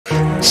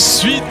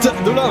Suite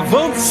de la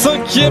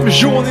 25e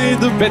journée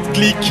de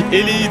Betclic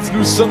Elite,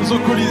 nous sommes au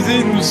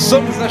Colisée, nous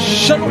sommes à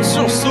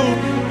Chalon-sur-Saône.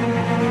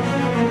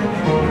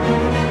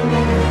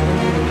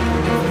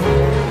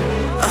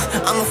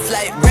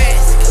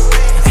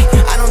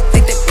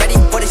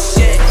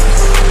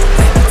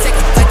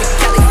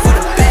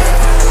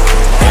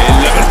 Et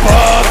level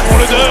pass pour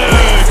le duck.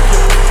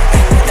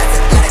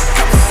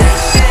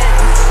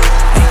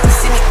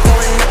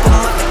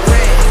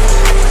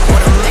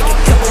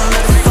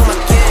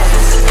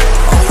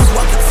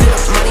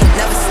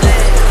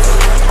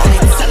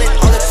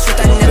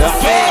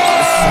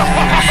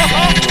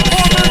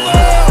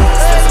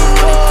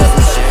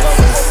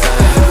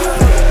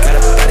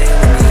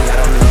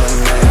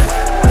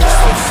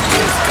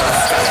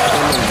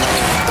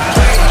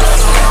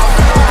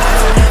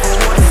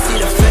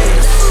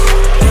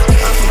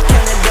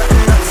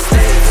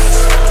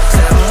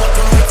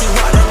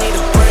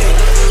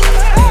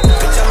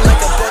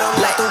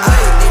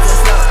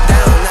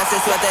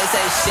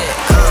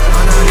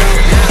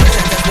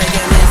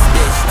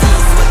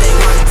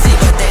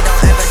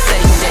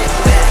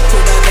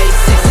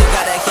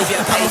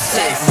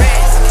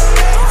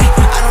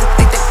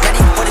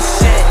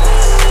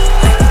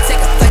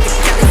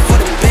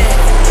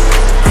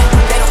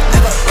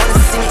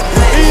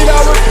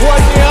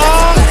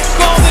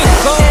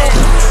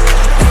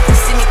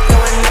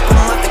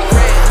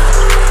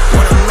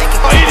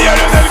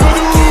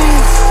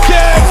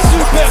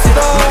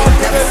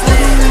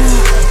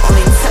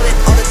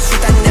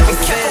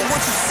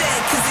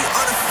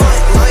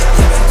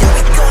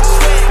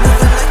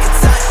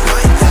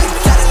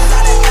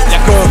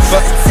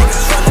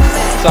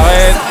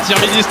 S'arrête, tir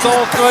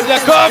mi-distance,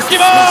 Novabiakov qui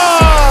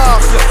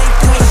marque.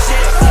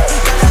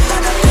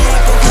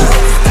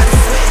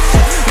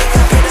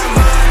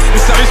 Le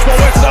service pour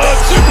Watson,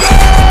 super.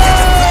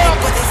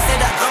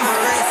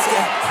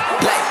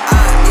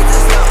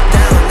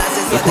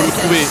 Le coup le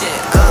trouvé.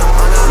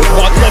 Le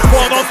droit de 3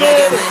 points dans le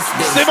dos,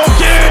 c'est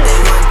manqué.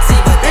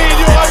 Et il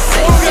y aura une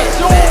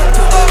prolongation.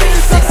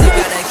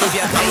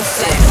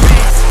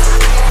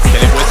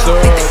 Quel est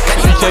Watson,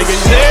 celui qui a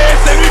égalisé,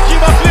 c'est lui qui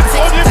marque les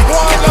premiers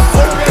points de la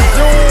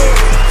prolongation.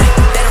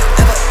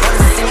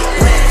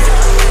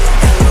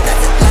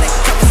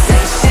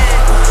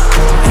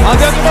 Un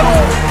dernier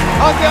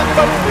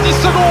ballon, 10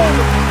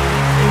 secondes.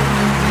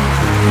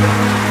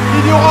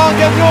 Il y aura un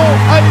gagnant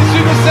à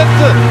l'issue de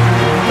cette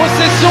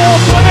possession.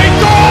 Antoine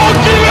Hector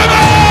qui le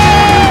met.